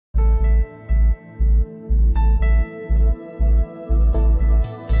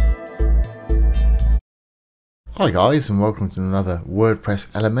Hi guys, and welcome to another WordPress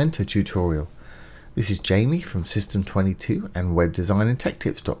Elementor tutorial. This is Jamie from System22 and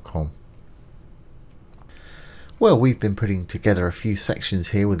webdesignandtechtips.com. Well, we've been putting together a few sections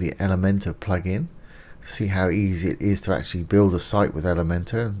here with the Elementor plugin to see how easy it is to actually build a site with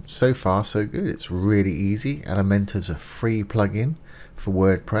Elementor. And so far so good, it's really easy. Elementor's a free plugin for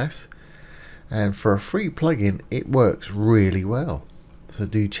WordPress, and for a free plugin it works really well, so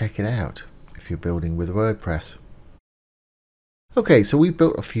do check it out if you're building with WordPress. Okay, so we've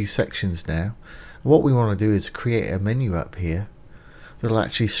built a few sections now. What we want to do is create a menu up here that'll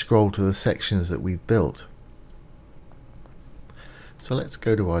actually scroll to the sections that we've built. So let's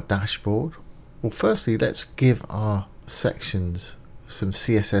go to our dashboard. Well, firstly, let's give our sections some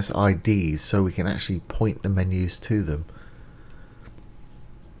CSS IDs so we can actually point the menus to them.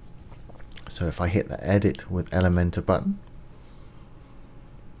 So if I hit the Edit with Elementor button,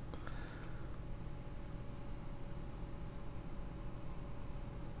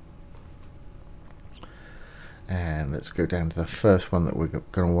 and let's go down to the first one that we're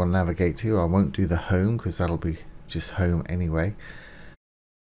going to want to navigate to. I won't do the home because that'll be just home anyway.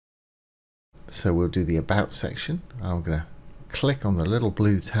 So we'll do the about section. I'm going to click on the little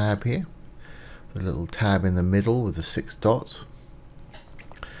blue tab here, the little tab in the middle with the 6 dots.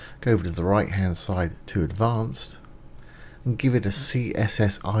 Go over to the right hand side to advanced and give it a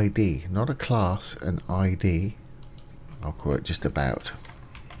CSS ID, not a class, an ID. I'll call it just about.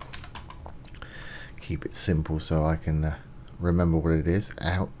 Keep it simple so I can remember what it is,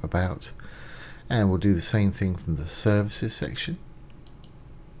 about. And we'll do the same thing from the services section.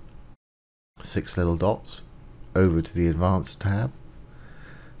 6 little dots, over to the advanced tab,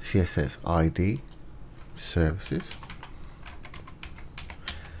 CSS ID, services.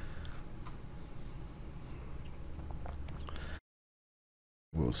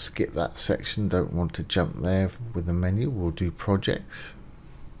 We'll skip that section, don't want to jump there with the menu. We'll do projects.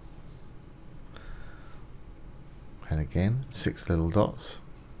 And again, 6 little dots,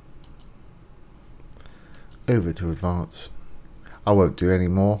 over to advanced. I won't do any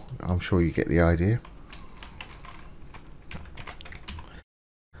more, I'm sure you get the idea.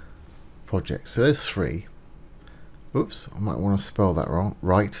 Projects, so there's 3. Oops, I might want to spell that wrong.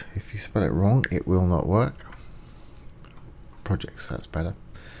 Right, if you spell it wrong, it will not work. Projects, that's better.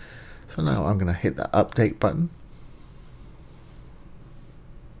 So now I'm going to hit the update button.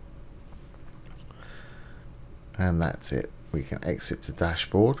 And that's it. We can exit to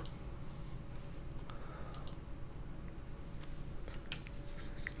dashboard.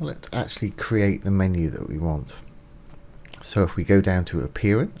 Let's actually create the menu that we want. So if we go down to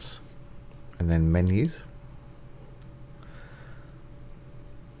appearance and then menus,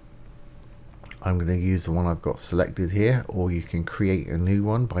 I'm going to use the one I've got selected here, or you can create a new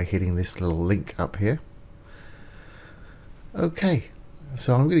one by hitting this little link up here. Okay,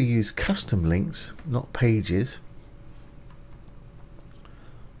 so I'm going to use custom links, not pages.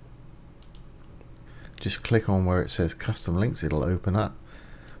 Just click on where it says custom links, it'll open up.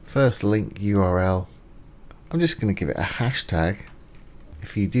 First link URL, I'm just going to give it a hashtag.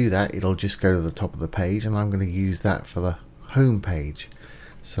 If you do that, it'll just go to the top of the page, and I'm going to use that for the home page.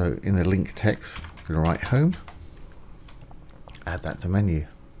 So in the link text, I'm going to write home, add that to menu.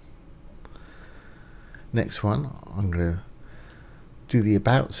 Next one, I'm going to do the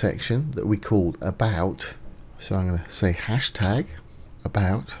about section that we called about. So I'm going to say hashtag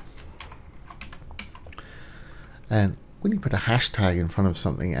about. And when you put a hashtag in front of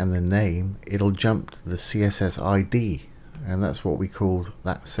something and the name, it'll jump to the CSS ID, and that's what we called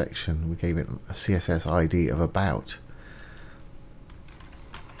that section. We gave it a CSS ID of about.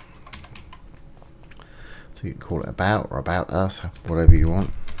 So you can call it about or about us, whatever you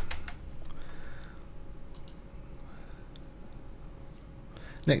want.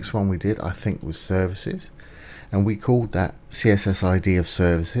 Next one we did, I think, was services, and we called that CSS ID of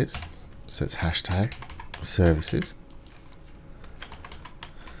services. So it's hashtag services,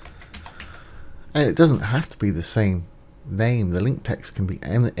 and it doesn't have to be the same name. The link text can be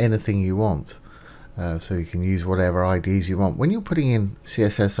anything you want, so you can use whatever IDs you want. When you're putting in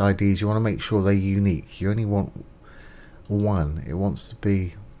CSS IDs, you want to make sure they're unique. You only want one. It wants to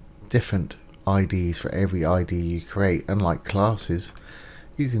be different IDs for every ID you create. Unlike classes,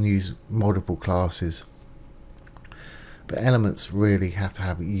 you can use multiple classes, but elements really have to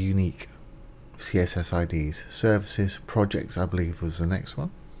have unique CSS IDs. Services, projects, I believe, was the next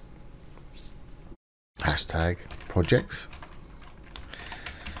one. Hashtag projects.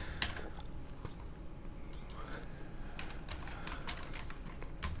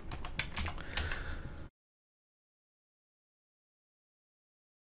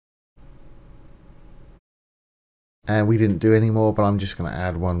 And we didn't do any more, but I'm just going to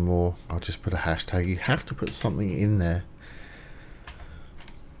add one more. I'll just put a hashtag. You have to put something in there.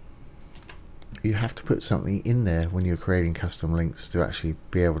 You have to put something in there when you're creating custom links to actually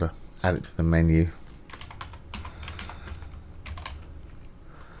be able to add it to the menu.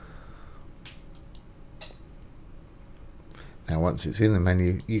 Now once it's in the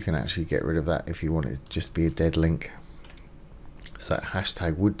menu, you can actually get rid of that if you want it to just be a dead link. So that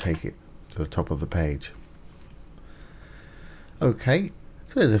hashtag would take it to the top of the page. Okay,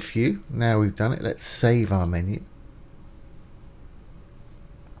 so there's a few. Now we've done it, let's save our menu.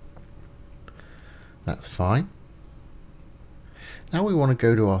 That's fine. Now we want to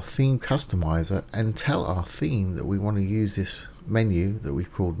go to our theme customizer and tell our theme that we want to use this menu that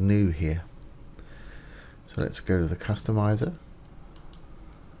we've called new here. So let's go to the customizer.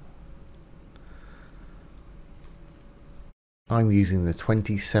 I'm using the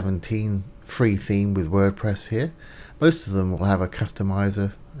 2017 free theme with WordPress here. Most of them will have a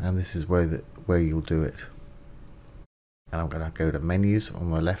customizer, and this is where you'll do it. And I'm going to go to menus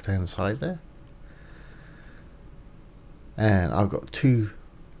on the left hand side there. And I've got two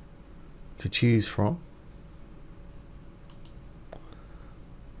to choose from.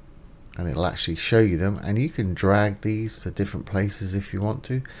 And it'll actually show you them, and you can drag these to different places if you want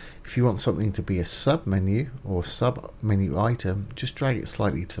to. If you want something to be a sub menu or sub menu item, just drag it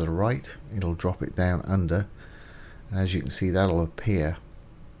slightly to the right. It'll drop it down under, and as you can see, that'll appear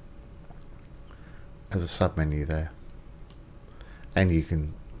as a sub menu there. And you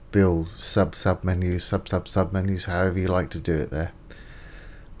can build sub menus, sub menus, however you like to do it there.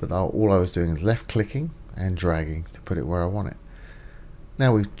 But all I was doing is left clicking and dragging to put it where I want it.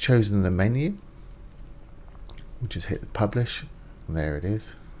 Now we've chosen the menu, we'll just hit the publish, and there it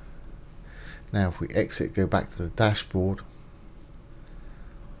is. Now if we exit, go back to the dashboard,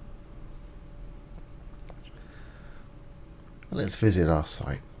 let's visit our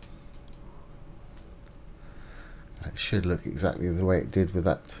site. It should look exactly the way it did with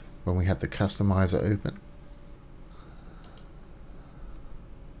that when we had the customizer open.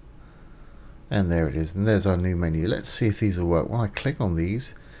 And there it is, and there's our new menu. Let's see if these will work. When I click on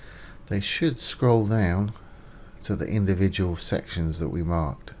these, they should scroll down to the individual sections that we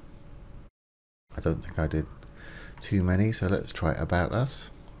marked. I don't think I did too many, so let's try About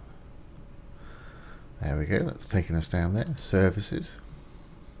Us. There we go, that's taking us down there. Services.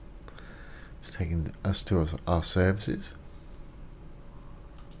 It's taking us to our services.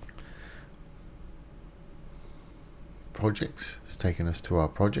 Projects, it's taking us to our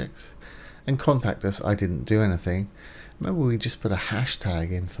projects. And contact us, I didn't do anything. Remember, we just put a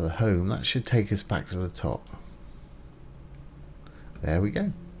hashtag in for the home. That should take us back to the top. There we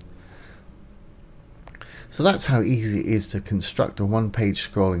go. So that's how easy it is to construct a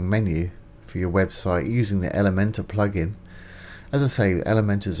one-page scrolling menu for your website using the Elementor plugin. As I say,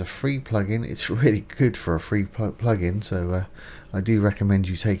 Elementor is a free plugin. It's really good for a free plugin, so I do recommend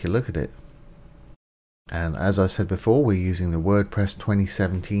you take a look at it. And as I said before, we're using the WordPress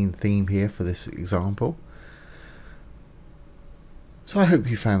 2017 theme here for this example. So I hope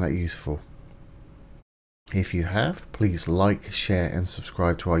you found that useful. If you have, please like, share and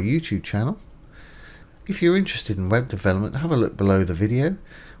subscribe to our YouTube channel. If you're interested in web development, have a look below the video.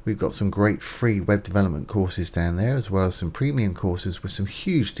 We've got some great free web development courses down there, as well as some premium courses with some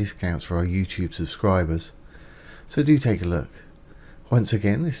huge discounts for our YouTube subscribers. So do take a look. Once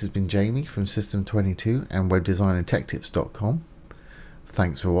again, this has been Jamie from System22 and webdesignandtechtips.com.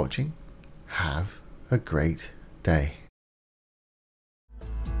 Thanks for watching. Have a great day.